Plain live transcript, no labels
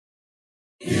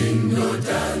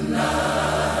Indodana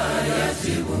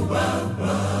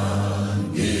yasibubaba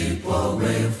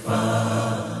ngipowefa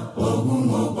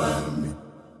okungokwami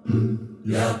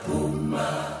yaphuma.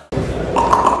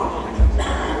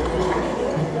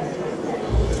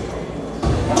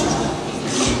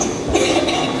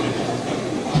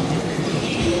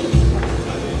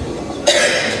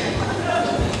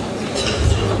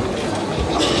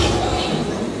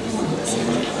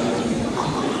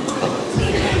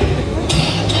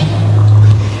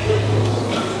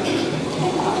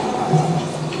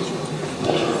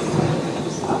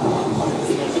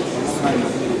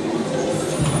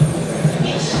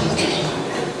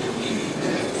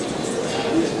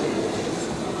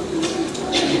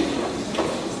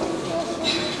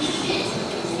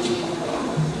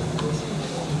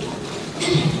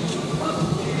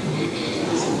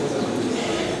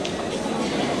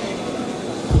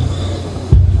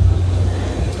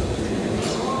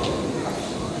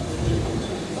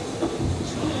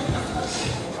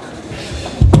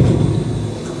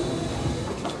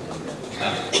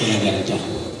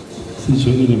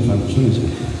 Sinjoni mfana shonje?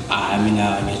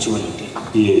 Mina ngiyatshona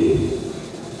ke. Yeah.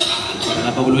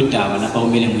 Lapha kulodaba lapha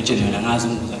kumele ngitshele yona ngazi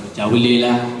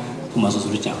ngizajabulela uma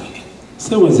sozulujabule.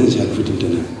 Sewenze njani futhi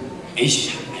mntana? Eish,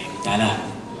 ayimdala.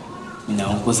 Mina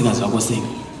unkosikazi wakho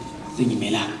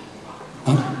sengimela.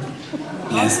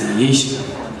 Lazi yish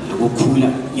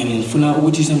lokukhula ngiyafuna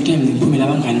ukuthi sometimes ngiphumele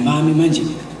abangani bami manje.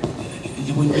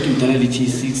 Ngiyabona ukuthi mdala lithi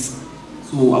 6.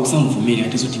 So akusangivumeli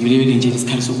kanti sothi ngilebele nje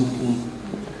isikhathi sokuphuma.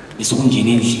 Isokungena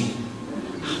endlini.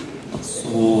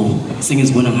 So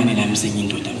sengizibona ngane lami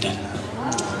sengiyindoda mntana.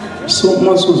 So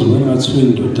masuzibona ngathi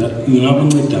uyindoda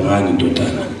ingakunceda ngani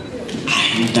indodana?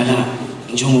 Hayi mdala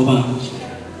njengoba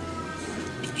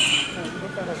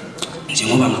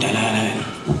mdala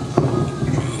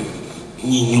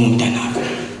ngingumntanakho.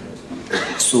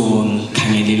 So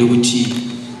ngikhangelele ukuthi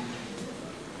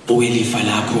owelifa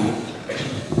lakho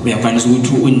uyakwanisa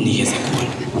ukuthi uninikeze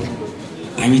khona.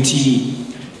 Angithi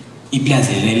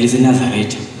iplaza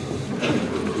leseNazaretha.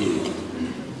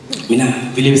 Mina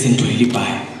vele bese ngitholile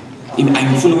ibhaya.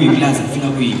 Angifuni ukuyiplaza, ngifuna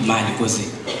ukuyimali because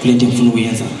kulento engifuna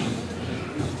ukuyenza.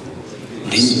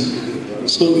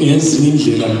 So ngezinye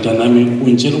indlela mntanami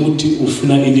untshela ukuthi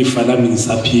ufuna ilifa lami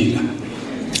ngisaphila.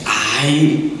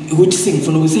 Hayi ukuthi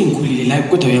sengifuna ukuthi sengikhulile la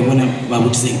kodwa uyabona baba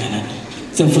ukuthi sengana.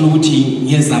 Sengifuna ukuthi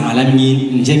ngiyezama lami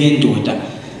njengendoda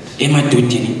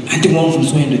emadodeni. Anti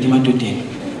ngomfundisi wendoda emadodeni.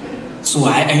 So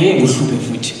angeke ngihluphe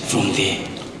futhi from there.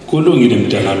 Kulungile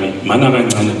mntanami, mana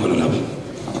kancane khona lapho.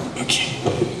 Okay.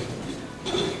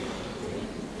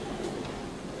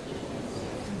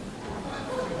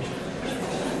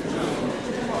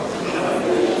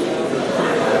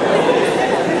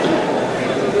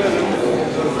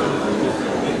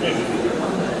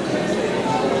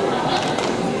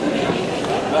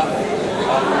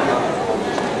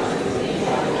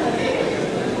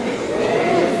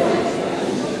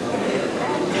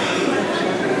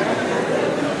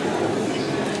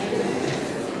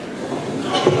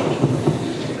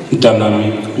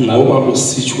 Mntanami ngoba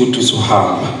usitsho ukuthi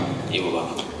usuhamba. Yebo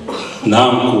baba.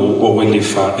 Nangu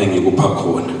okwelifa engikupha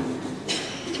khona.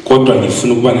 Kodwa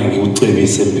ngifuna ukuba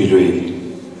ngikucebise empilweni.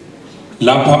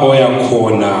 Lapha oya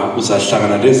khona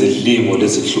uzahlangana lezidlingo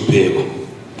lezihlupheko.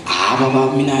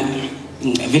 Baba mina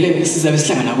vele sizabe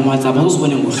sihlangana kuMatsaba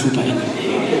uzibone ngohlupha yini.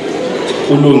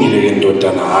 Kulungile ke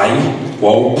ndodana, hayi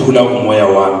wawuphula umoya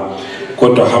wami.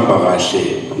 Kodwa hamba kahle,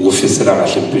 ngufisela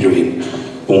kahle empilweni.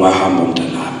 Ungahamba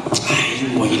mntana.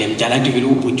 Hayi ngoyile mdala nje vele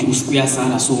ubhuti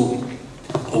uyasala so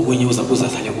okunye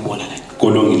uzasale kubona la.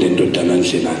 Kulungile ndodana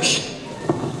ndlela kahle.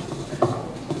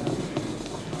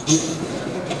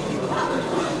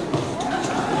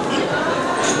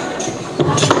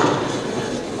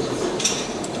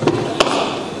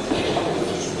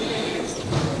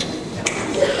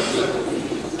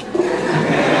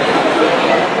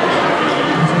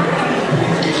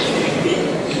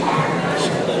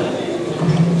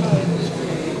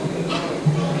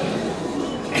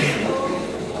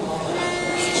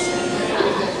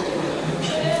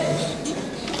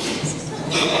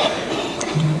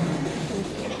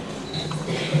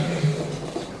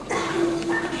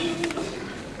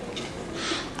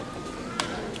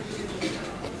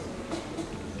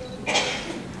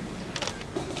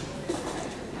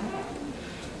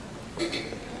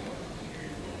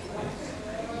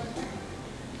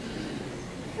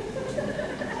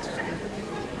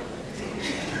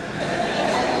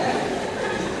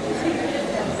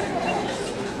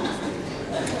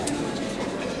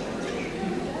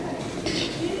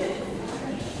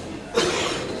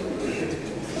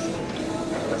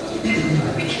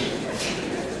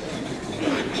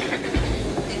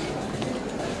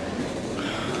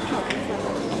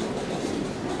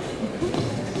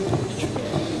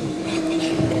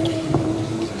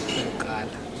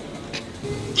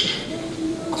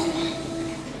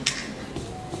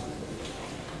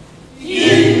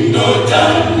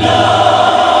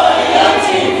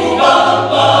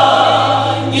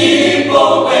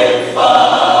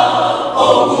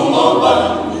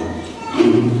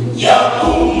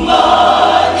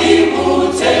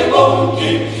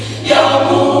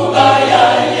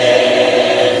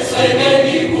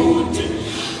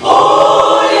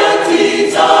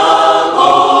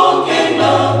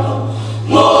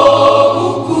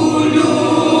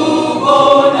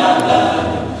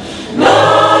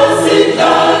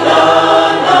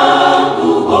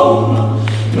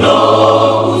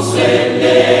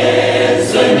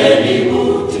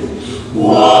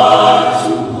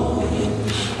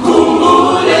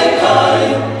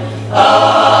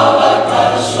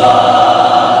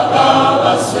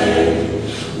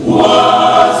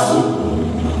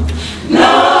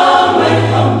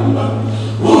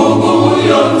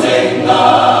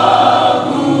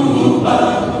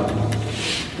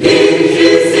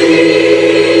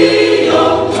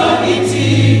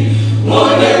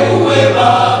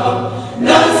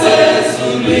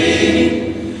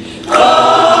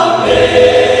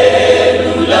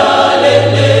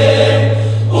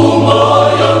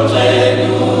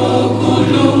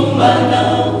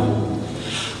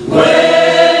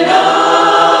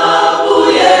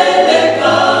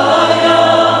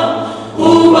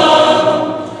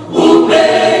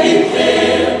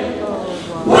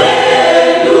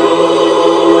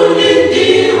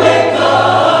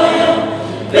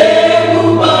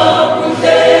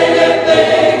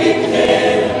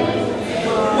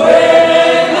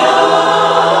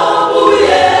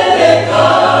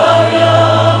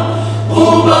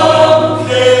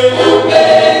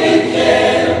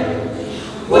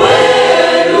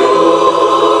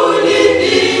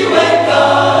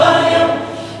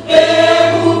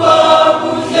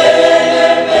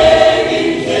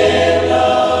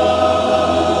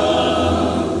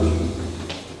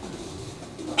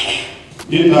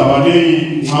 indaba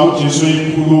leyi nxa uJesu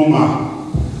eyikhuluma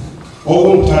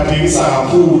okumthathekisa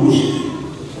kakhulu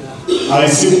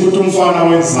ayisikuthi umfana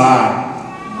wenzayo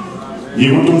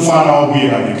yikuthi umfana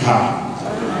wabuyela ekhaya.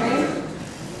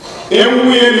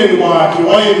 Ekubuyeleni kwakhe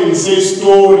wayelungise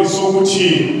isitori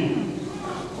sokuthi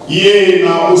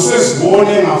yena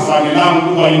usezibone engafanelanga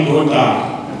ukuba yindodana,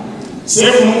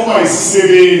 sefuna ukuba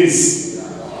yisisebenzi.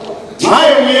 Nxa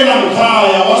ebuyela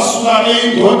ngekhaya wasuka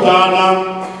eyindodana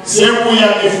sebuya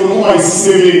efuna ukuba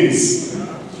yisisebenzi.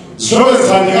 Zihlobo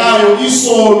ezithandekayo,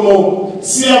 isono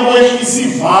siyakwehlisa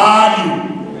ivali.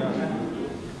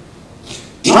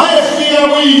 Nxa efika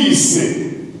kuyise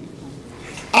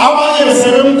abanye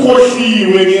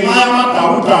besebemkhohliwe ngenxa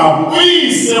yamadabudabu,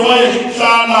 uyise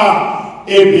wayehlala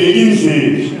ebheka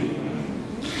indlela,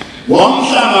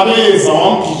 wamhlangabeza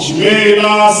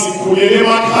wamgijimela. Sikhulele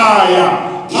emakhaya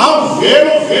nxa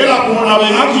uvela khona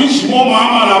bengagijima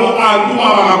omama labo antu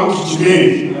baba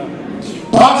ngakugijimeli,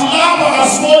 but lapha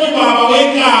kasiboni baba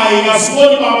wenkayi,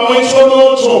 kasiboni baba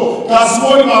wetsholotsho,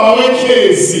 kasiboni baba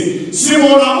wekhezi,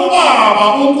 sibona ubaba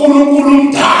uNkulunkulu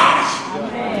mdali.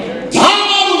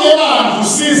 Abantu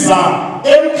siza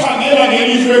emkhangela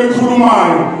ngelihlo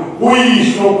elikhulumayo,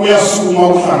 uyihlo uyasuma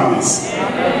ukuhlanganisa.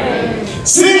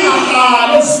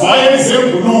 Singahlali ezivayeni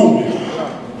zengulube.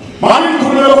 Mani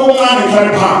ngikhulumela okuncane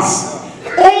ngihlale phansi.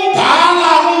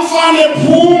 Umdala umfana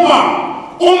ephuma,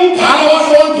 umdala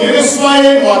wangena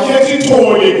esibayeni wakhetha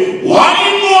ithole,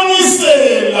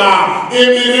 wayimonisela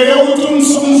emelele ukuthi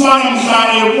umfana mhla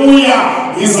ebuya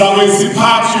ngizakwenza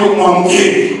iphathi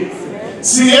yokumamukela.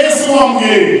 Singeke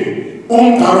siwamukele,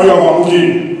 umdala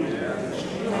uyawamukela.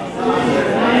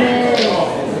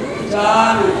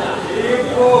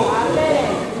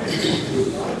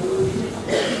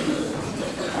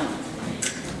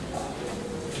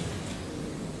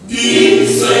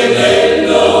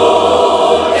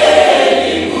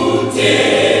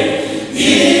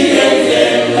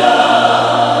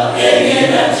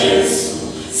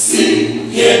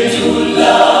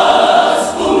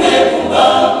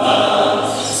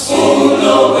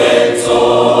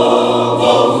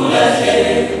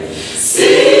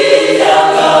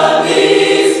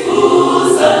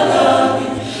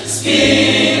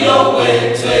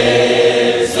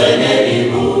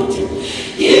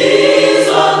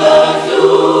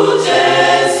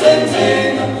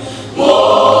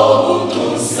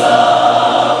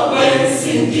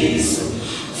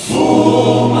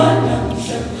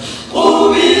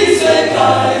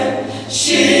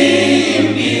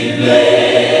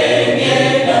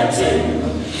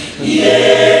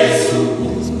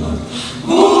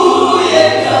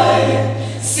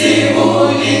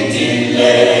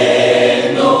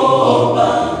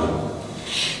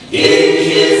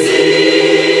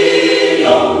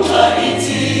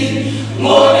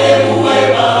 More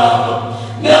than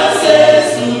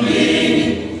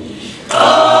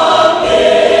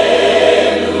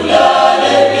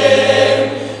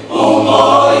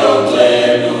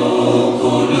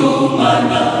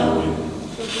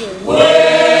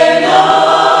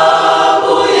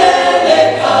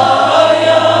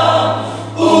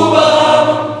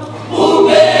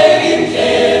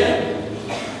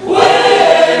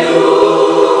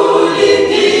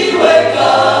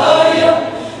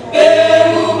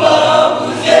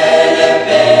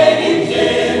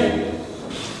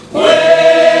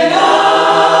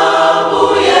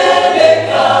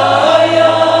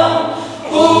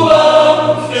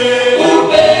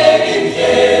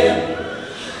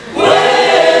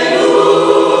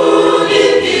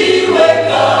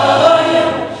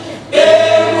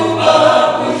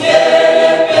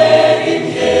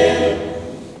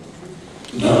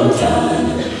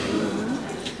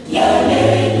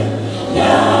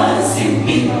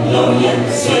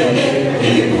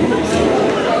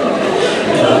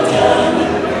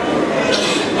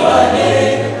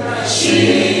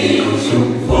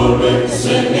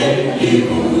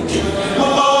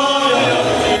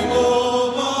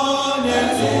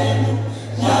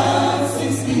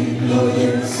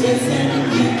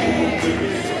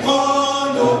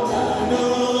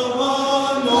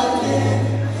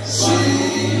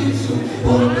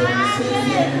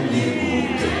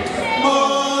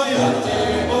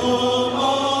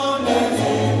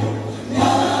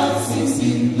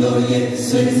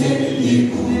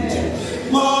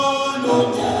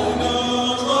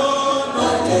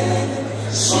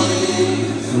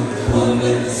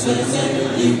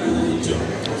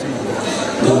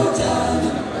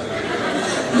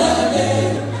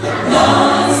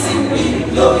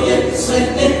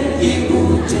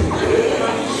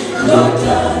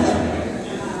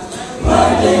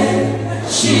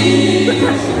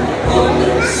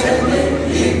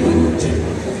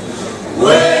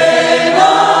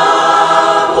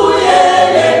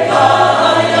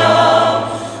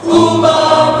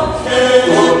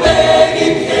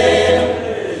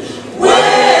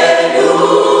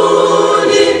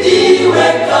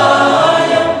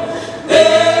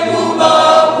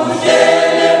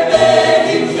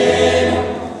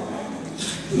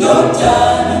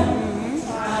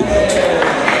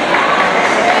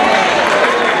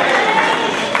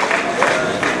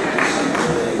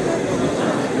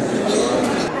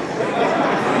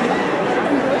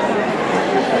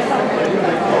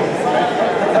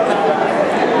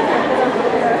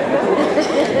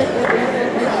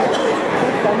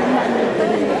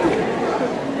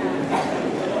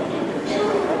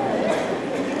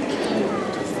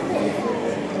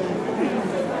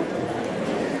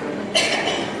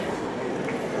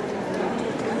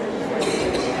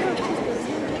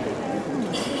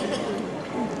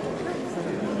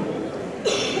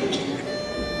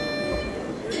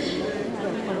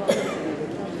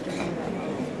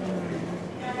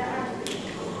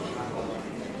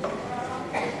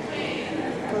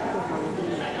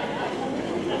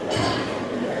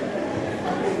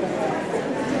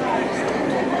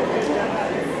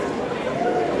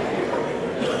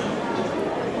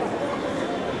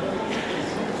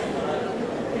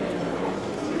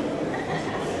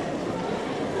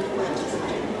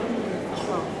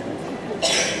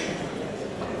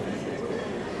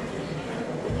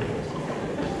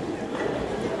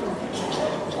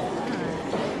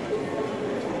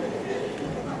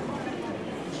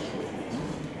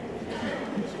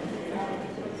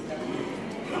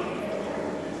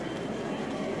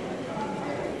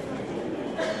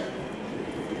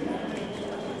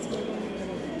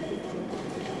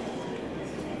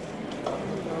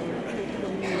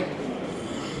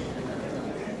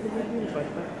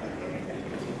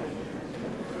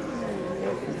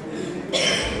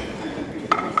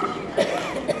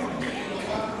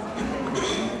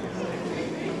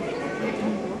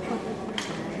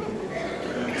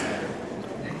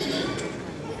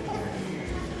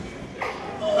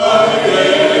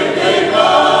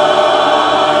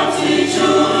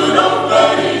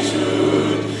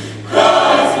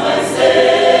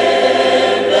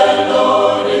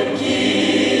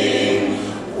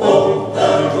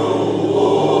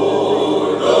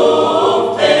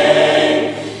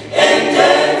And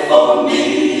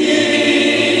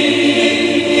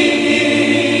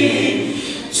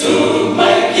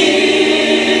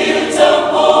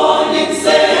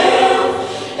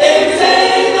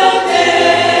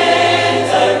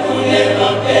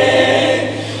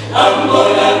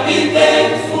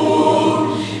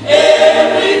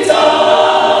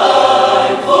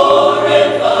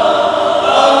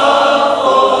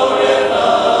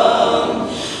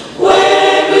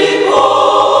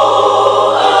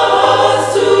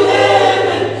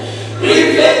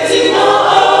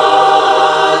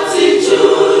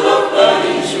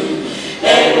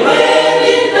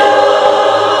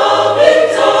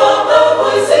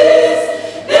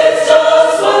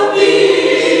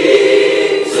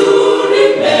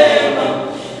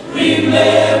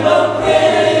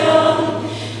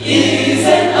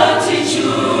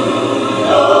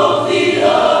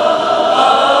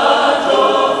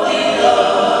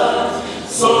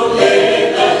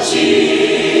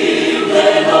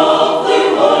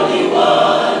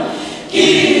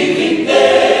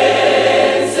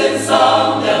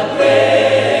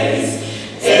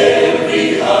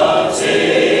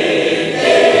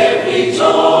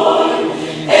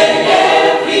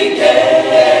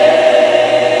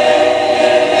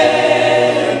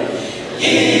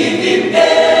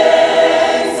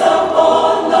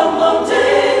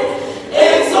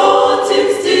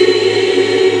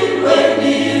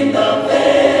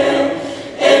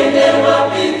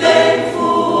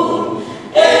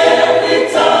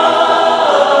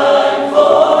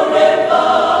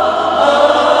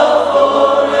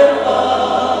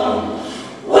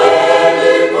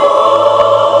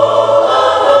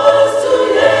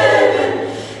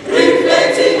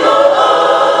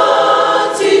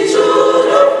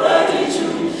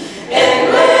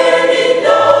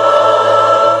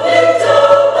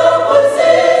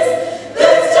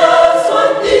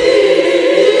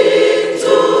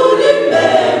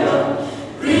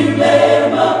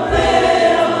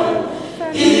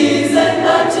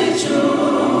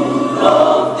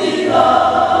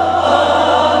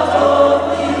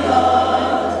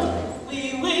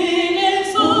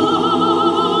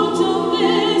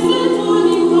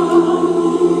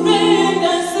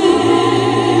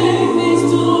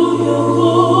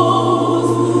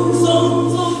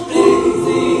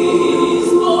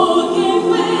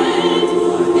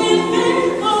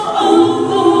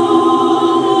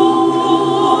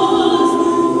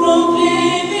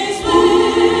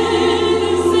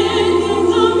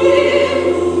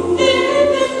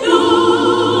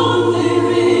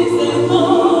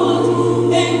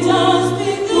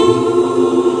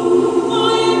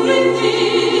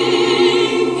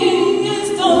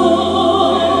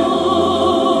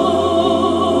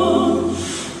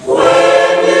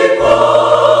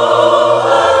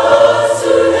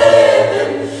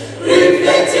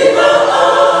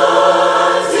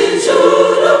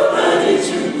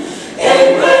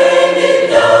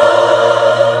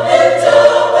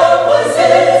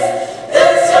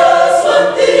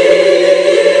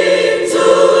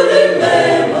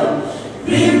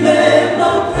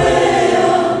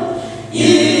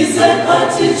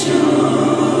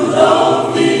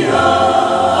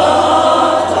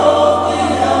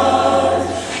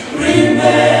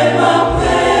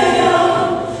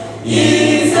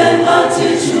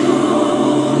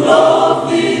attitude of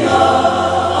the heart,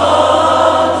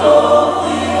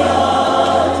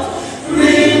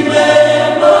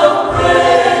 remember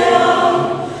prayer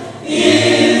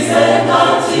is an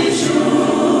attitude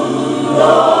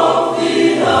of the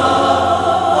heart,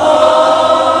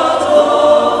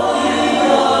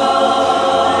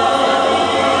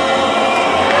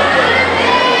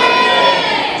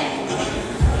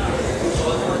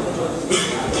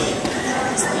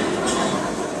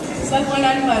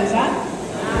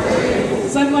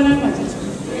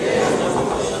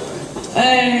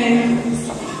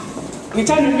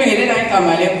 ngithanda ukubingelela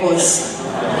igama lenkosi.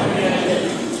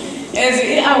 As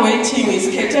i-awaiting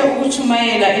isikhethe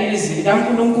ukuchumayela ilizwi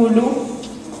likaNkulunkulu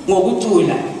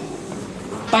ngokucula.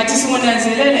 But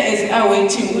simonanzelela as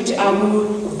i-awaiting ukuthi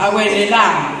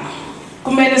akwenelanga.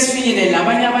 Kumele sifinyelele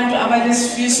abanye abantu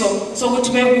abalesifiso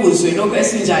sokuthi bekuzwe lokho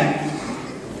esinjani.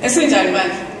 Esinjani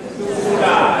manje?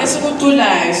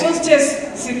 Esikuculayo. So sithe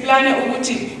siplane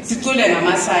ukuthi sicule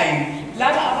ngama-sign.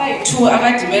 Laba abayi-2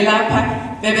 akade lapha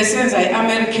bebesenza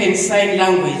i-American Sign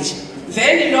Language.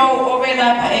 Then lo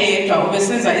obelapha eyedwa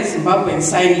obesenza i-Zimbabwean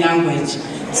Sign Language.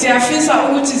 Siyafisa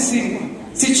ukuthi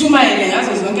sichumayele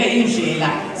ngazo zonke indlela,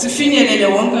 sifinyelele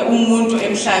wonke umuntu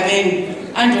emhlabeni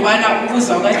andubana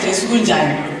ukuzwa kwaJesu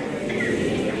kunjani.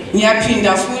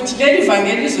 Ngiyaphinda futhi leli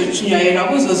vangeli lizochunyayelwa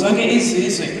kuzo zonke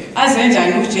izizwe.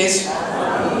 Azenjani uJesu?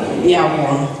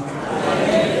 Ngiyabonga.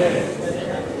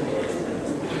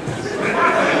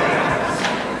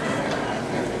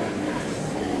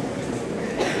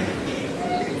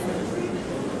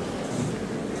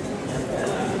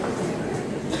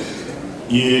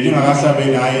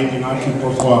 Lingakahlabeli hayi lingakhipha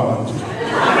okwaba nje.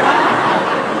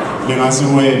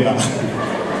 Lingasiwela.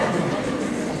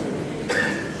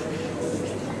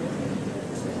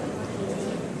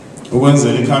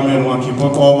 Ukwenzela ikhamera ungakhipha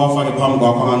okwaba afake phambi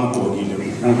kwakho anganigqokile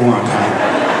ungakhaya.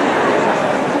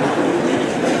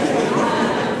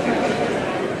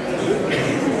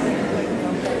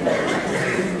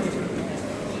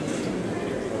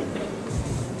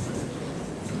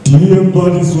 Dear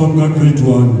buddies from the grade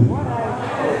 1,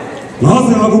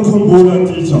 ngaze ngakukhumbula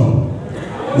teacher,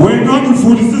 wena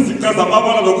ngifundisa izikaza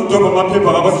amabala nokudoba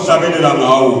amaphepha abasishabelela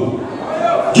ngawo.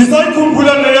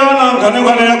 Ngisayikhumbula leyana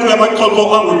nganekwane yakho yamaxoxo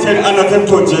angu-10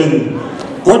 anasemthonjeni.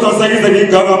 Kodwa sekize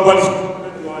ngingaka buddies from the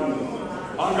grade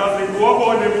 1. Angaze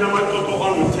ngiwabone mina amaxoxo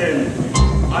angu-10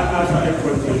 anatha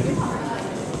emthonjeni.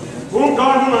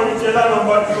 Kungani ungangitshelanga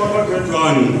buddies from the grade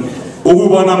 1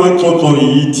 ukubona amaxoxo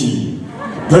yithi?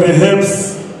 Perhaps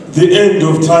the end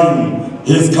of time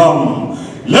has come.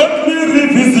 Let me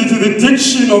revisit the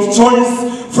diction of choice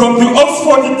from the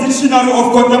Oxford Dictionary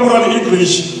of Contemporary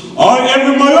English. I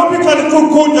am myopically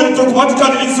cocooned and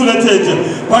dogmatically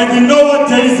insulated by the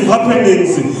nowadays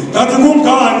happenings. Kati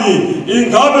kungani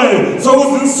ingabe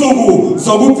sokuzinsuku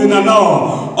zokugcina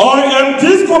now. I am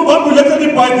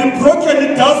discombobulated by the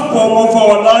broken dust bomb of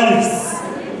our lives.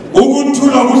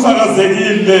 Ukuthula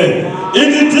kuhlakazekile.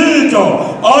 Indeed,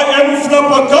 I am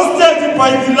flabbergasted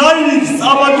by the lives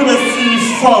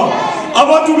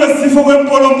abantu besifa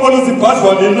kwempolompolo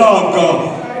zibhadlwa lelanga.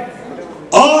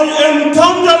 I am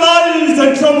tantalized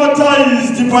and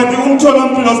traumatized by the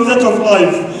umtholampilo state of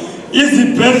life.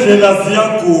 Izibhedlela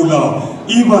ziyagula,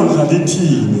 ibandla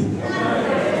lithini.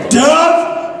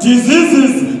 Death,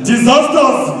 diseases,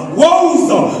 disasters, wars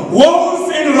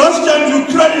in Russia and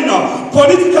Ukraine,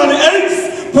 political AIDS,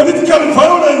 political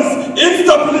violence,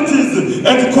 instabilities,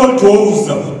 and cold wars.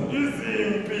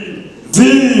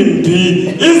 Zimbi,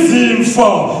 izimfa,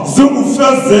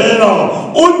 zingufezela.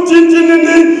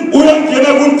 Untintinini,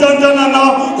 uyangena kuntantanana,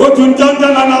 kodwa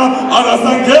untantanana,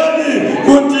 akasangeni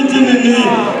kuntintinini.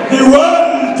 The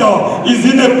world is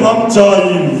in a bump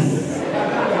time.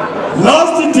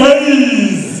 Last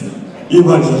days,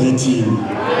 evangelity.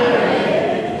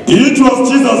 It was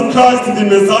Jesus Christ, the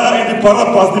Messiah, and the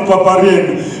Barabbas, the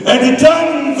barbarian. And the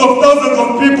tens of thousands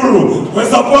of people were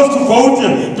supposed to vote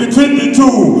between the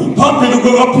two.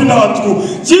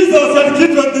 Jesus had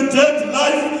given the dead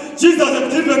life. Jesus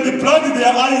had given the blind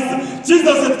their eyes.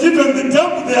 Jesus had given the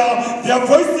deaf their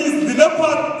voices, the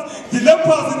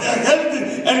lepers their health,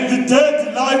 and the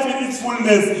dead life in its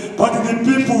fullness. But the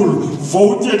people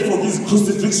voted for his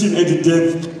crucifixion and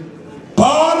death.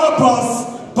 Barabbas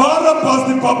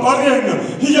the barbarian,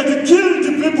 he had killed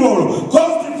the people,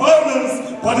 caused the violence,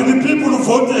 but the people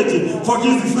voted for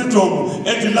his freedom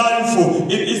and life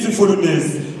in its fullness.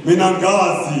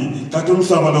 Menangazi,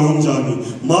 katumshabala unjani,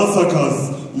 massacres,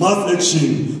 mass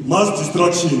action, mass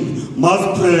destruction, mass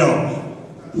prayer,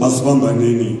 mass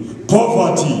bambaneni,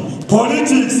 poverty,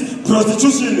 politics,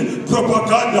 prostitution,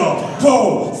 propaganda,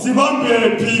 poor,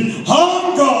 sibambepi,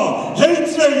 hunger, hate,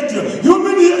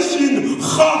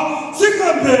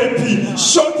 Singapore,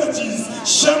 shortages,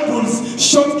 shambles,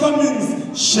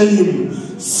 shortcomings, shame,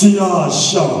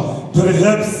 siyasha,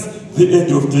 perhaps the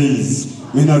end of days.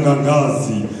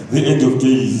 Minagangazi, the end of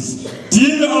days.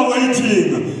 Dear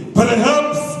awaiting,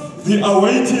 perhaps the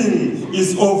awaiting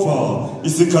is over.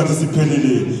 Isikhathi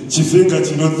siphelile, chifinga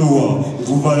chinothuwa,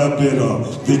 nguva yapera.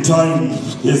 The time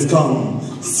has come.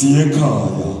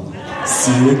 Siyekaya,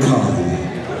 siyekaya,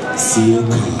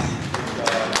 siyekaya.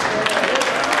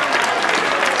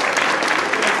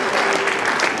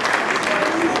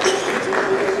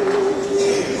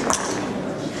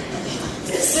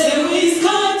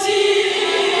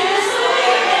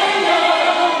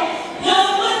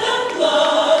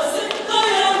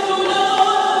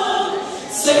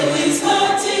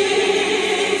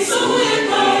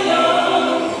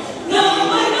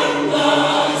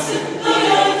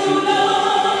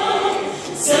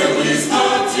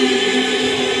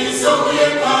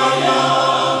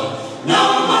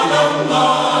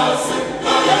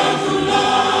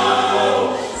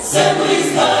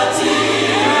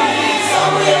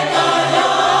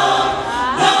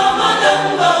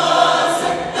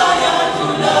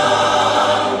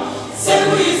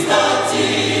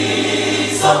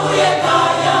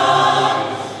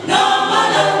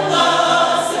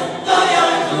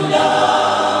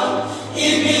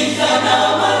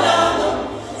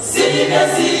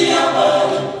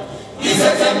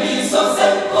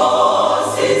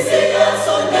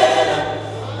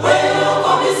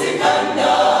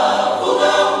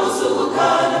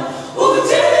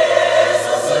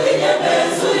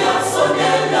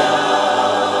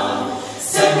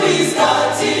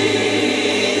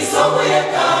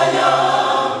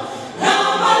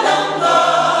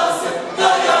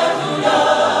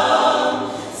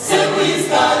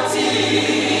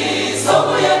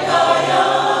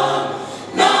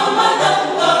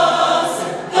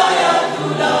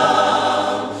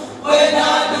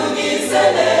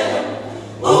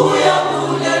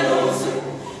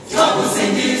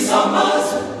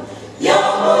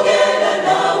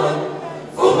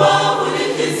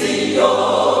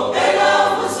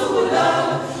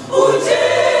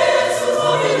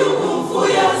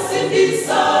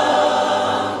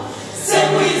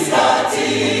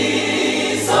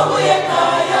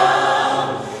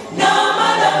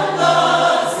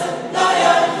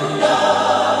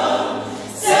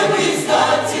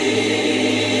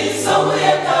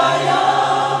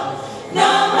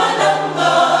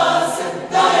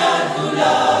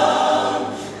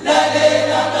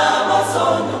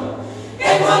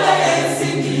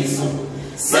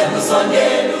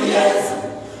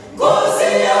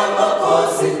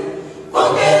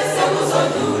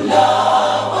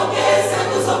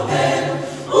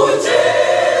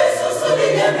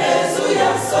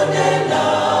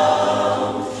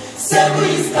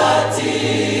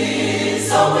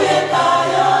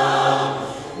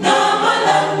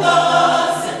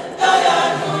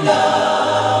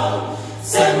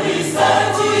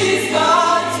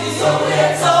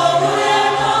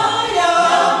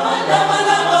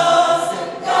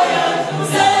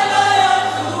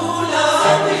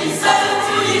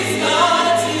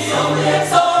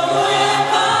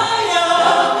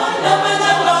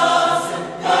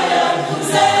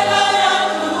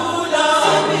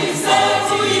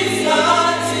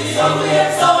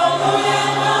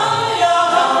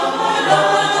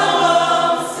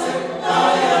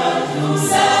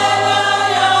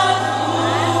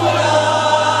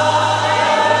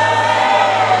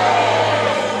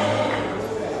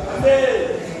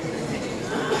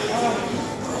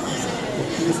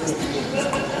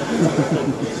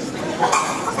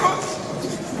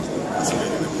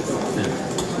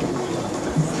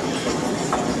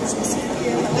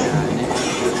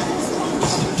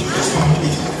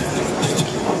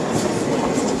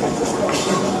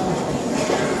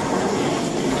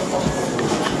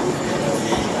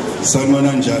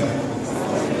 Sanibona njani?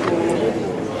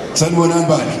 Sanibona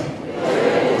bandla?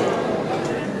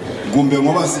 Kumbe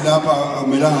ngoba silapha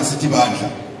akumelanga sithi bandla.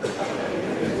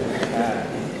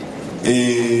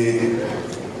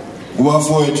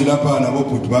 Kubafowethu lapha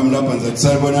nabobhuti bami lapha ngizathi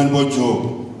sanibonani boJob.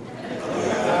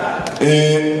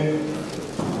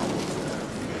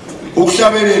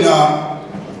 Ukuhlabelela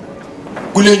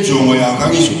kule njongo yakho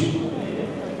angisho.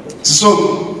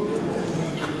 Siso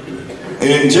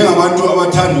njengabantu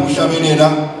abathanda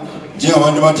ukuhlabelela,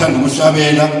 njengabantu abathanda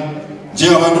ukuhlabela,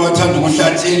 njengabantu abathanda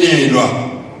ukuhlatshelelwa,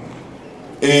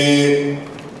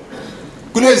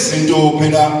 kunezinto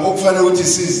phela okufanele ukuthi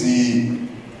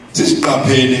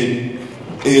siziqaphele,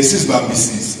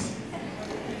 sizibambisise.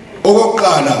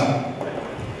 Okokuqala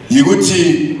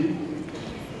yikuthi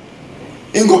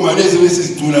ingoma lezi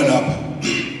besizicula lapha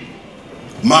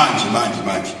manje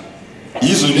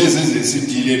yizo lezi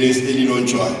ezesidile lesi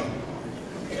elilontshwayo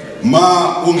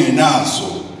ma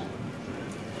ungenazo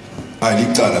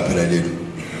alicala phela lelo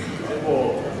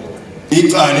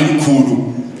icala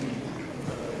elikhulu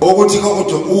ukuthi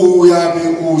kodwa uyabe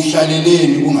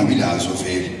uhlaleleni ungabi lazo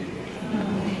vele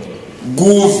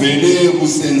kuvele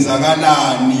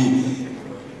kusenzakalani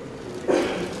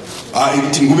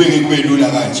ayithi kubeke kube lula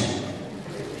kanje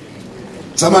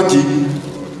samathi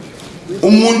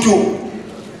umuntu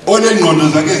onengqondo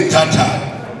zakhe ezithathayo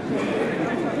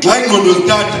xa ingqondo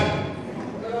zithatha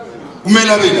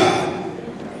kumele abe la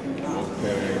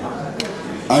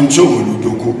anjongo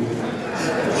lutho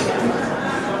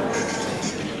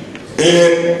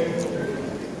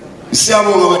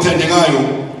siyabonga abathandekayo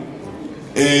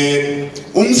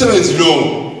umsebenzi lo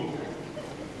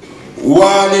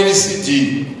waleli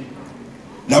CD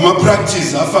lama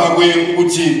practice afakwe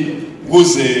ukuthi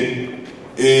kuze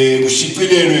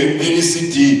kushicilelwe leli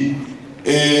CD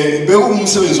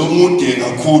bekumsebenzi omude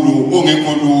kakhulu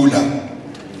ongekho lula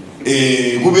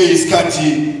kube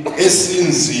isikhathi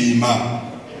esinzima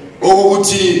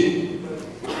ukuthi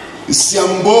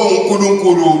siyambonga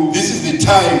uNkulunkulu. This is the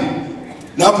time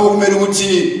lapho kumele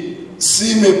ukuthi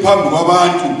sime phambi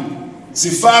kwabantu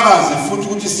sifakaze futhi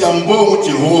ukuthi siyambonga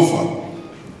uJehova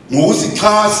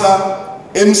ngokusixhasa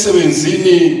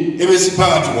emsebenzini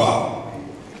ebesiphakathi kwawo.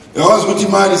 Yazi ukuthi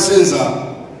imali senza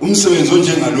umsebenzi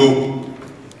onjengalo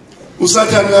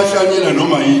usathana uyahlanyela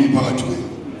noma yini phakathi kwenu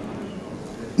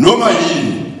noma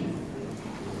yini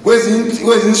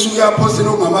kwezinsuku yaphosela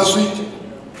ongamaswiti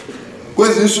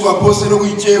kwezinsuku aphosela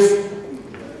okuyitshefu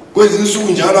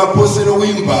kwezinsuku njalo aphosela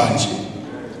okuyimbanje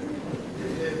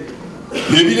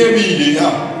lebilebile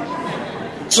ya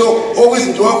so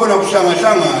okwezinto wakhona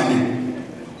kuhlangahlangane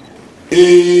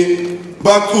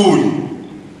baquli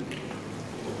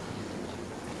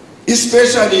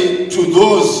especially to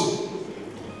those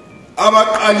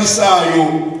abaqalisayo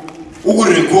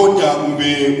ukurekhoda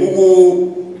kumbe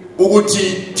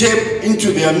ukuthi tap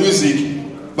into their music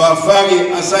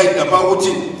bafake aside lapha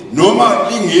ukuthi noma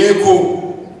lingekho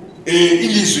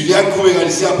ilizwi liyaqhubeka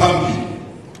lisiya phambili.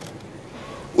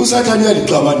 Usathane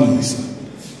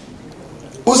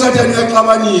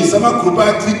uyalixabanisa amagroup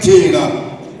ayachitheka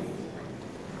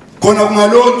khona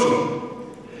kungalotshwa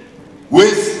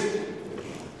wesi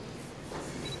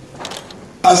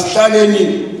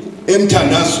asihlaleni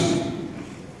emthandazweni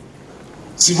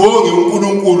sibonge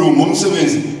uNkulunkulu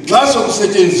ngomsebenzi xa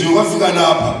sokusetshenziswa kwafika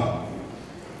lapha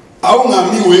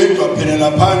awungami wedwa phela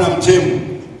laphana Mthembu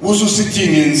ususithi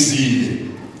ngenzile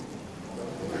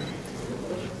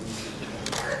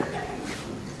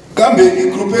kambe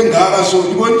igroup engaka so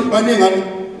libona banengani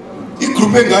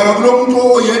igroup engaka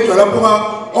kulomuntu oyedwa lapho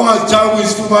ongazithawa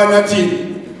kuyisifubana athi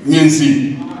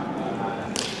ngenzile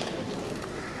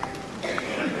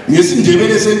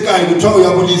ngesindebele senkayi kuthiwa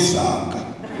uyabulizanga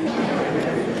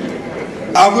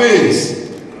akwezi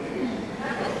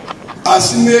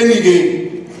asimeni ke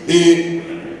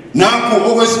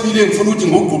nakho okwesibili ngifuna ukuthi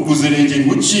ngogqugquzele nje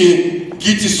ngikuchiye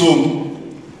kithi sonke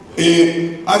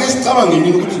ake sicabange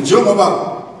nini ukuthi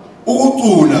njengoba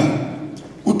ukucula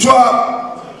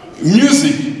kuthiwa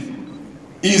music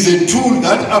is a tool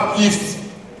that uplifts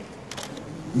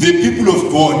the people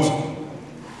of God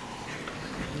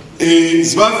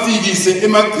zibafikise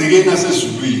emagcekeni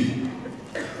asezulwini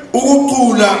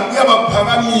ukucula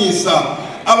kuyabaphakamisa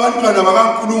abantwana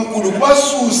bakaNkulunkulu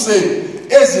kubasuse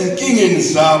ezinkingeni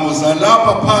zabo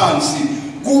zalapha phansi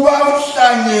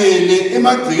kubahlanyele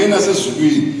emagcekeni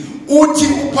asezulwini uthi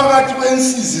uphakathi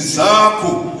kwensizi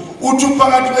zakho uthi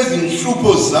uphakathi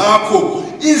kwezinhlupho zakho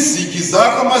izigi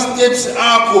zakho ama steps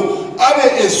akho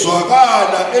abe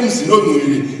ezwakala emzini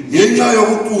ongcwele ngenxa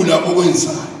yokucula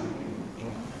okwenzayo.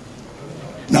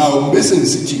 Now bese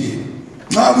ngisithi ke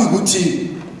xa kuyikuthi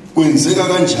kwenzeka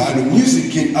kanjalo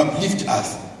music can uplift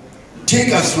us,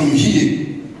 take us from here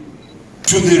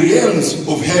to the realms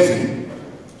of heaven.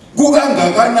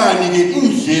 Kukangakanani ke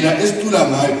indlela esicula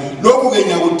ngayo lokho ke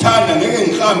ngiyakuthanda ngeke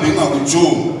ngihambe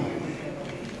ngakujonga.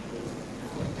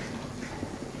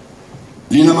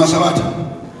 Lina masabatha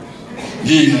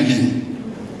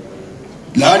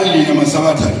lina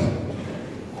masabatha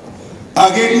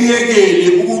ake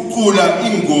liyekele ukucula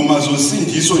ingoma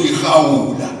zosindiso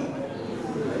lihawula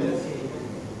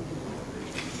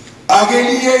ake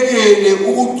liyekele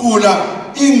ukucula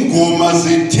ingoma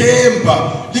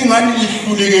zethemba lingani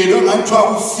lihlulekele ngathiwa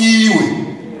ufiwe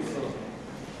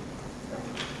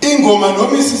ingoma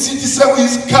noma isisithi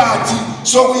sekuyisikhathi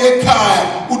sokuya ekhaya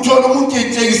uthola umuntu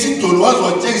etekisa idolo wazi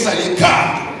watekisa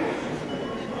lekhaya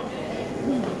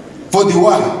for the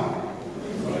one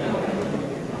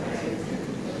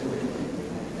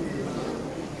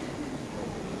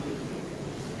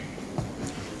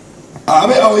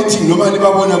abe awaiting noma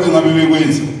libabona bengabe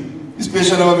bekwenza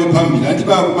especially ababephambili athi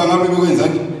bangabe bekwenza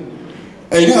nje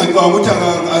lingacanga ukuthi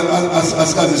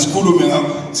asikaze sikhulume ngakho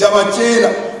siyabatshela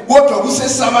kodwa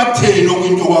kusesabatheni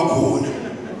okwinto kwakhona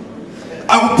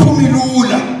akuphumi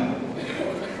lula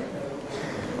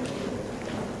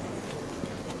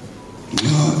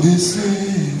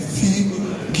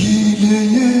ngisefikile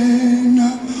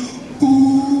yena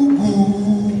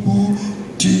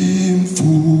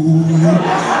ubutimfuyo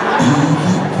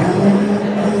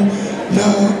ilibhuku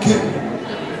lakhe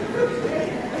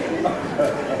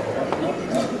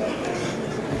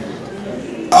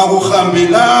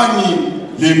akuhambelani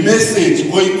le message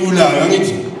oyikulayo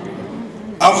ngithi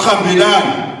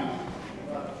akuhambelani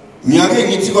ngiyake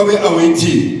ngithi kwabe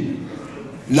awaiting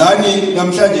lani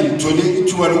namhlanje ngithole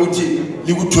ithuba lokuthi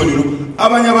likuthole lo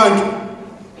abanye abantu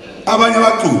abanye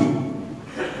abaqulu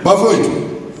bafowethu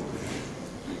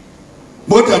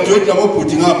bodadewethu labo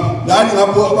bhuti ngapha lani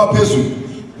ngapho abaphezulu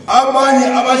abanye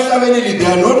abahlabeleli they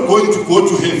are not going to go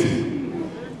to heaven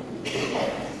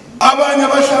abanye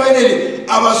abahlabeleli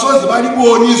abasoze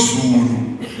balibona izulu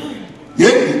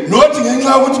not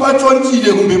ngenxa ukuthi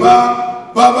batshontshile kumbe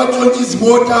batshontsha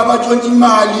izimota batshontsha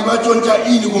imali batshontsha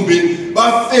ini kumbe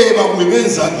bafeba kumbe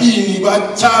benza ini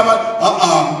bathaba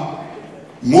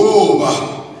ngoba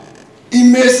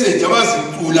imessage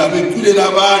abazicula beculela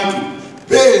abantu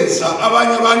benza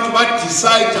abanye abantu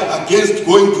decide against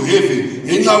going to heaven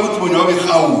ngenxa ukuthi bona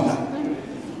babehawula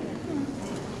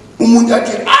umuntu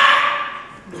athi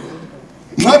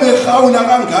nxa behawula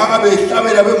kangaka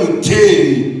behlabela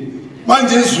bengutheni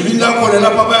manje ezulwini lakhona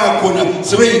lapha bayakhona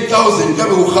sebeyi-1000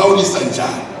 kabe uhawulisa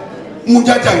njani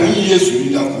umuntu athi angiyi ezulwini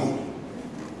lakhona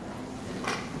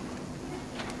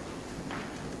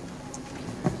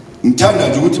ngithanda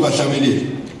nje ukuthi bahlabelele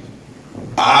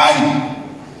hayi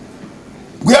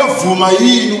kuyavuma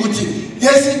yini ukuthi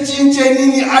kesitshintshe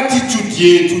nini attitude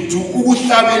yethu to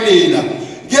ukuhlabelela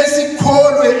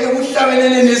kesikholwe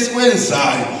ekuhlabeleleni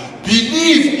esikwenzayo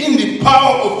believe in the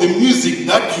power of the music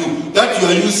that you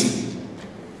are using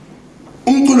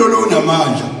umculo lo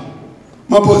unamandla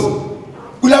maphoza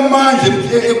kulamandla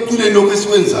ekuculeni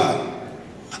lokwesikwenzayo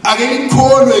ake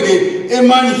likholwe ke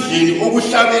emandleni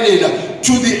okuhlabelela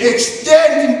to the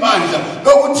extent impandla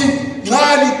lokuthi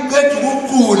nxa liqeda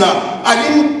ukucula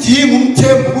alimdingi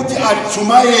umthembu ukuthi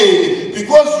ajumayele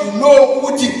because you know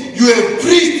ukuthi you have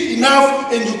preached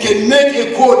enough and you can make a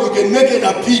call, you can make an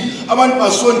appeal abantu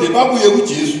basonde babuye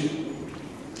kuJesu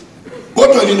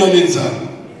kodwa lina lenzani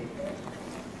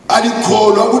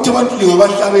alikholwa ukuthi abantu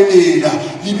lingabahlabelela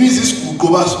libiza isiguqo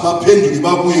baphenduke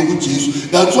babuye kuJesu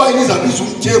that's why lizabiza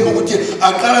umthembu ukuthi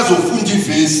aqala azofunda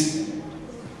ivesi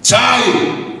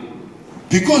child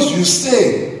because you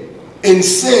say and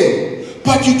say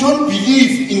but you don't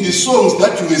believe in the songs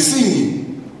that you were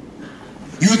singing.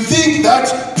 You think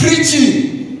that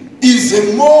preaching is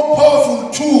a more powerful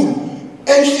tool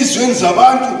enhlizweni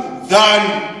zabantu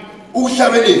than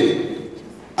ukuhlabelela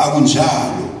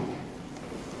akunjalo.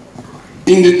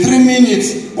 In the 3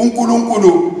 minutes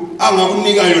uNkulunkulu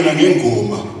angakunika yona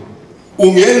ngengoma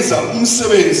ungenza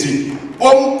umsebenzi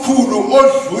omkhulu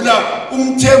odlula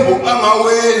umthembo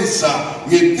angawenza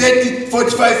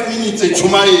nge-30-45 minutes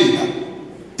ejumayela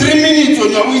 3 minutes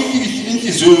onyakuyihlihla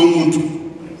inhliziyo yomuntu.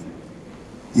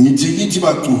 Ngithi kithi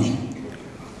baculi,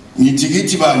 ngithi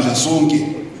kithi bandla sonke,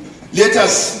 let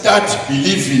us start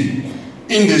believing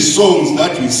in the songs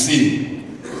that we sing.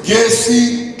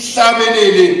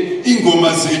 Kesihlabelele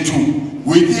ingoma zethu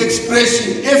with the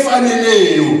expression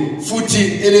efaneleyo futhi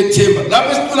elethemba.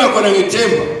 Lapho sicula khona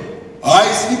ngethemba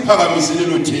hayi siphakamisele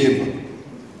lo themba.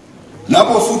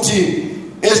 Lapho futhi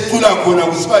esicula khona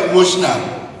kusiba emotional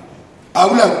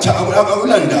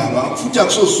akula ndaba futhi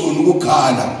akusosona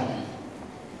ukukhala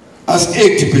as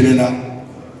act phela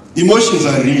emotions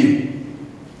are real.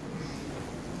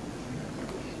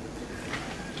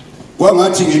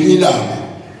 Kwangathi ngelinye ilanga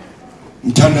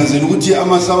ngithandazela ukuthi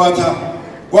amasabatha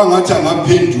kwangathi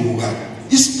angaphenduka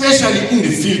especially in the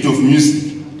field of music,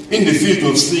 in the field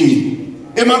of singing,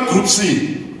 ema groups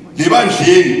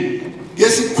lebandleni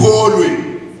kesikholwe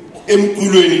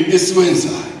emculweni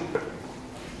esiwenzayo,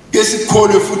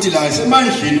 kesikholwe futhi la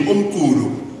esemandleni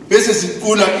omculo bese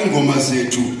sicula ingoma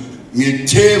zethu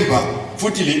ngethemba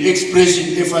futhi le expression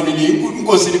efanele.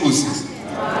 Inkosi libusise.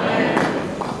 Amen.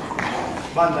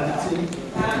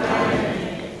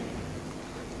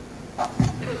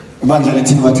 Bandla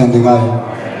lethini bathandekayo.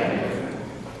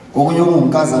 Okunye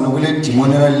ungumkazana kule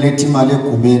demonera lethi imali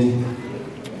egumeni.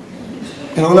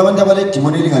 Kulabantu abale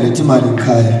demonera ngalethi imali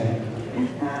ekhaya.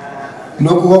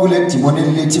 Lokhu kwakule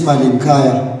demonera lethi imali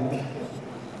ekhaya.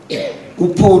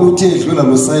 uPaul uthe edlula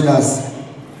noSilas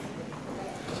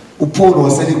uPaul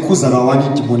waselikhuza kawani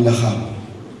idimoni lahamba.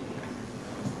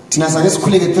 Thina sake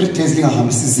sikhuleke 3 days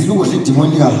lingahambi sizile ukudla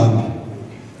idimoni lingahambi.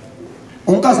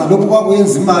 Umkaza lokhu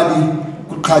kwakuyenza imali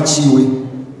kuqhatshiwe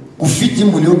kufita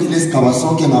imuli yonke lesigaba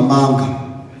sonke ngamanga.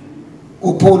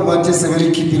 uPaul bathe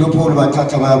sebelikhipile uPaul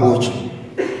bathatha bayabotshwa.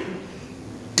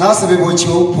 Xa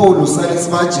sebebotshiwe uPaul uSilas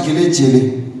bajikele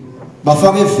ejele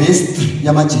bafaka evestri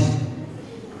yamajele.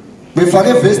 Befake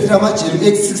evestri yamajele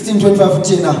Acts 16:25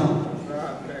 thina.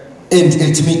 And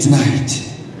at midnight,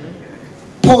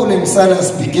 Paul and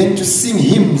Silas began to sing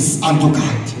hymns unto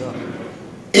God,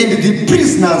 and the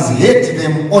prisoners heard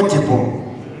them audible.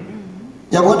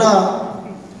 Yabona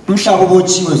umhlaba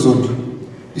obotshiwe zonke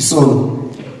isolo.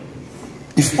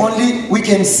 If only we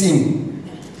can sing.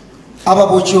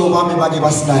 Ababotshiwe bami bake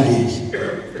basilaleli.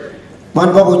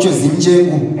 Bantu babotshwe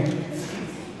zimtshengu.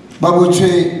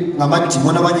 Babotshwe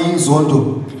ngamadimoni abanye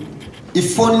inzondo.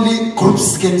 If only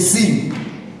groups can sing.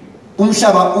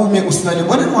 Umhlaba ume usilaleli.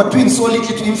 When we are doing so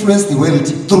little to influence the world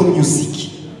through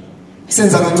music.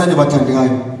 Senza kancane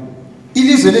bathandekayo.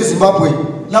 Ilizwe leZimbabwe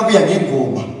labuya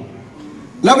ngengoma.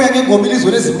 Labuya ngengoma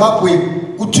ilizwe leZimbabwe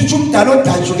kuthutsha umdala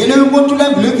odajukele umuntu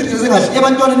lambile 3 days engahle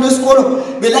ebantwaneni besikolo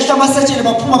belahla amasetshele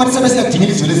baphuma bathi sebesiyadinga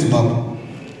ilizwe leZimbabwe.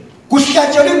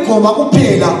 Kuhlatshelwa ingoma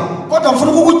kuphela kodwa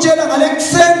ngifuna ukukutshela ngale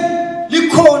kuseni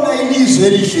likhona ilizwe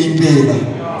elihle impela.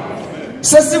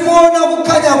 Sesibona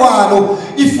ukukhanya kwalo.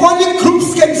 If only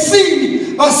groups can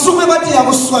sing basume bathi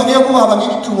yakusuka ngeke kubaba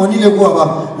ngithi ngonile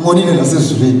kubaba ngonile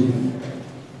lasezulwini.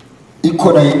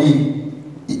 Ikhona yini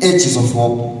i-edges of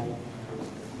hope.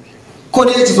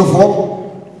 Khona edges of hope.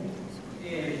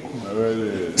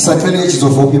 Sathele edges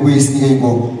of hope ibuyesinike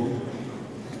ingoma.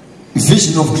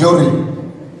 Vision of glory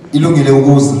ilungile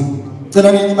ukuza.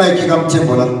 Cela nini mic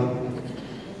kaMthembo la.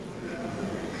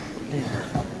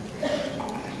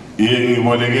 Yini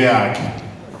ngiboneke yakhe.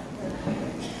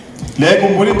 Le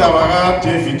kumbula indaba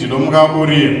kaDavid lomka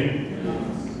Uriya.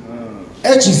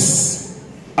 Edges.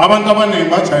 Abantu abaningi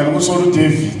bajayela ukusola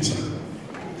uDavid.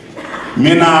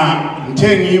 Mina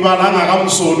ngithe ngibala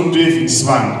ngakamsola uDavid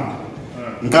sibanda.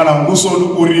 Ngikala ukusola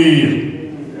uUriya.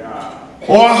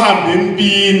 Ohamba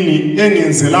empini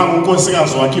engenzelanga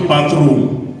unkosikazi wakhe ibathroom.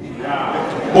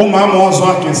 Umama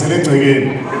wazwagezela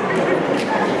egcekeni.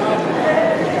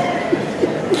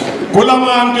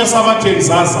 Kulabantu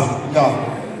esabathenzaza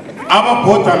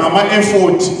ababhoda ngama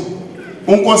effort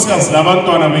unkosikazi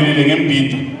labantwana belele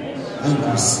ngembida.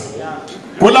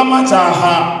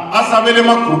 Kulamajaha ahlabele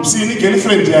emagroupsini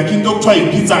girlfriend yakhe into okuthiwa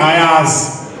yipizza ayazi.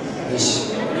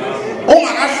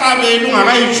 Ungakahlabeli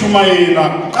ungakayichumayela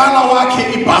qala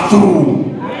wakhe ibathroom.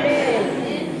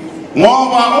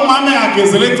 Ngoba umama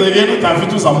yagezela egcekeni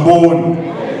uDavid uzambona.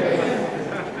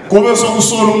 Kube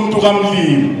sokusola umuntu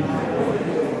kaMlilo.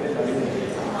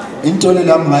 Intole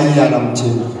lami ngayiyala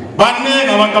Mthembu.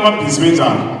 Banenge abantu ababhizi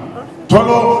benjani.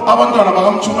 Tholo abantwana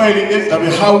bakamchumayeli edabe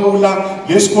hawula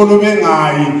lesikolo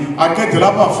bengayi aqede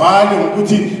lapha vale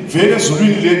ukuthi vele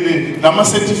ezulwini lele lama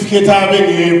certificate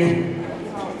abengekho.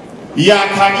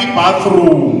 Yakha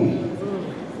ibathroom.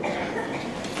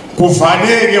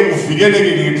 Kuvaleke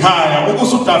kuvikeleke ngekhaya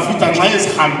ukuthi uDavid nxa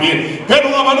esihambela. Phela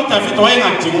ungabantu uDavid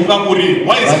wayengadinga umkaUriya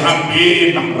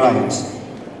wayesihambela. Right.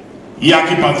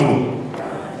 Yakha ibathroom.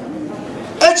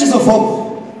 Edges of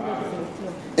hope.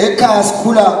 Ekhaya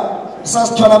sikhula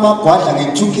sasithola amagwadla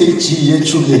nge2 kg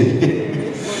yechukele.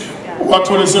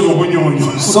 Wathole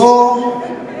senokunyonyo. So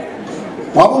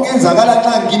wabungenzakala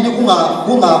xa ngini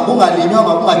kungalinywa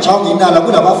kungajawu nginala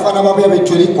kulabafana ababuya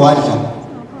bethwele igwadla.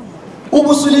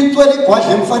 Ubusulicwela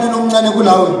igwadla emfaneni omncane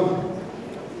kulawe.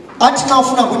 Athi xa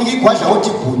ufuna kunika igwadla othi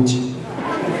bhuti.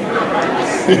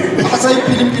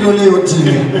 Asayiphila impilo leyo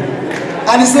thina.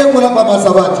 Anisekho lapha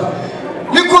masabatha.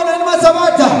 Likhona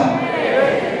imasabatha.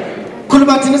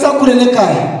 Khuluma thina sakhulele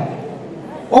ekhaya.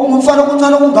 Okungumfana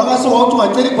okuncane okungakaso wawuthi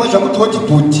ungacela igwadla ukuthi othi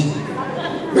bhuti.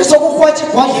 Bese kukhwathi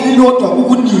igwadla elilodwa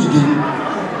kukunike.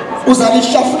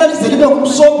 Uzalihlafuna lize libe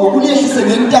ngumsobho kuliyehlise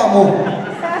ngentamo.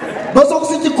 Bese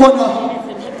kusithi khona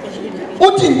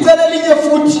uthi ngicela linye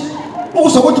futhi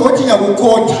ukuzokuthi othi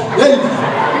ngiyakukhoda. Hey.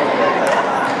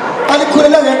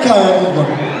 Alikhulela ekhaya mina.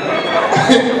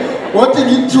 Wathi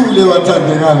ngithule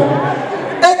wathandekayo.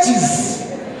 Edges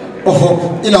of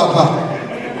hope ilapha.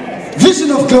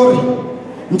 Vision of glory.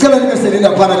 Ngicela libesele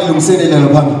lapha lilungiselele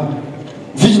lapha.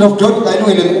 Vision of glory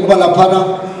ayilungele ukuba lapha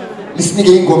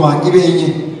lisinike ingoma ibe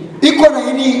yenye. Ikhona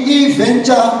yini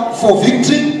i-venture for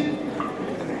victory?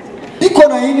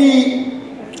 Ikhona yini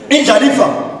indlalifa?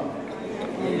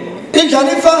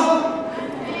 Indlalifa.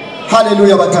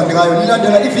 Hallelujah bathandekayo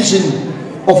lilandela i-vision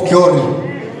of glory.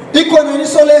 Ikhona yini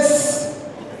solace?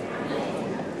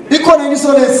 Ikhona yini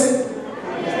solace?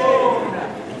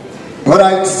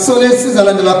 Alright, so let's see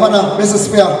zalandela phana bese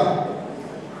sibuya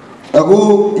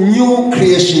ku new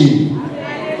creation.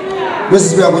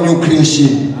 Bese sibuya ku new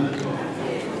creation.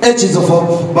 Agents of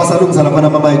Hope basalungisa lapha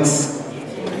nama mics.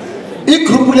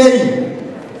 Igroup leyi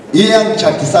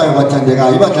iyangijadisayo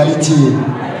bathandekayo ibadlala ithi.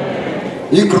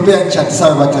 Igroup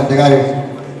iyangijadisayo bathandekayo.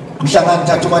 Mhlangana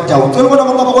thatha uMadawu. Cela ubona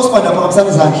bonke abakosibanda phakamisana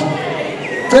izandla.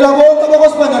 Cela bonke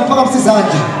abakosibanda phakamise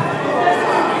izandla.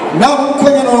 Naku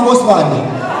umkhwenyana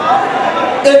wokosibanda.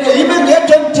 Yime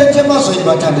ngeke ngithethe emazweni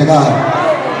bathandekayo.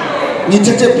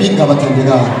 Ngithethe ebhinga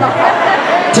bathandekayo.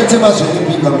 Thethe emazweni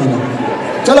ebhinga mina.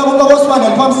 Cela bonke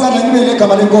abakosibanda phakamise izandla ngibele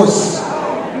igama lenkosi.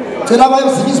 Cela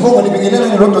abayezinye izibongo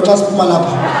nibingelele lodwa xa siphuma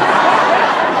lapha.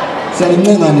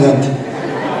 Siyalincengane kanti.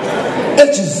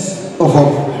 Agents of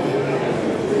Hope.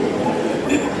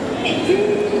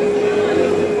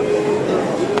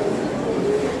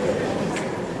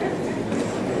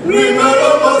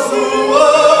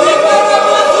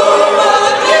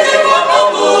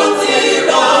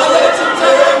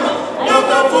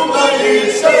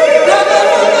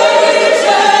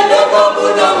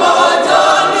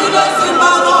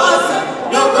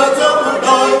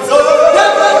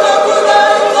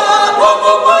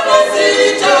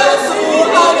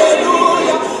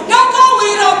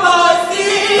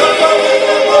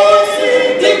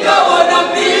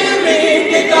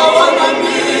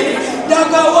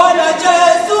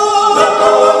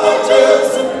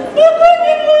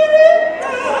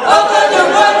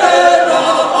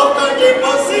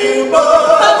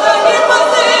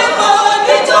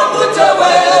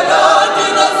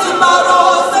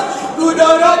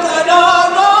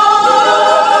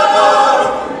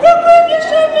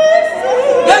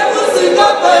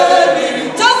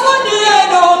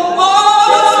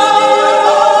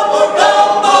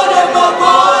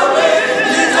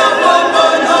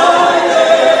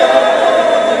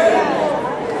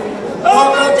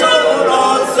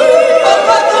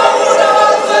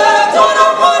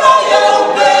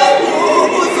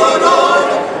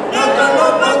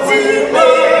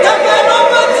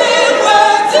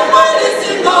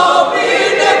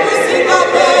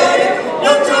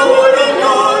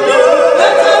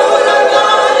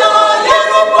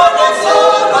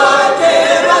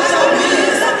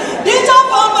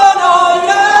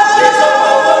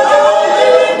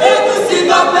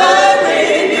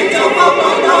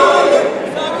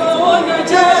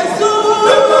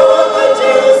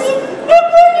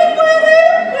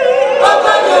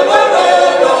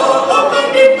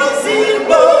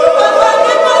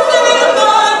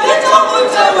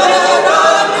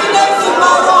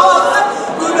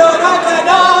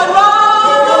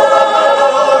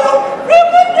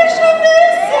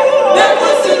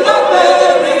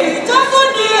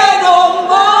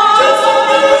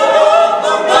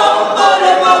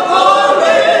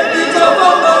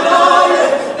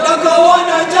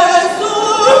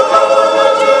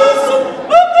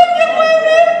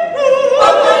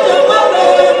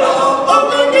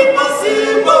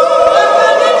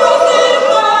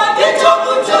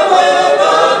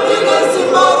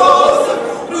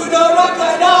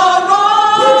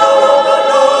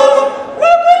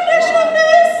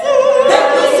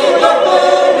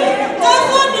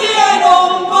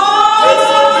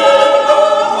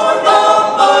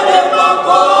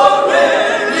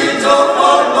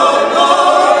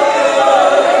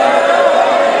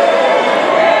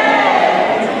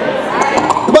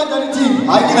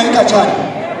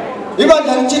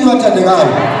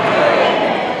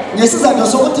 Ngesizathu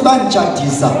sokuthi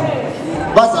banjadisa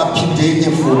bazaphinde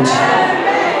inye futhi.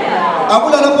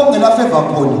 Akula lapho kungena favor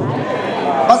khona.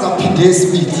 Bazaphinde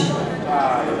esibili.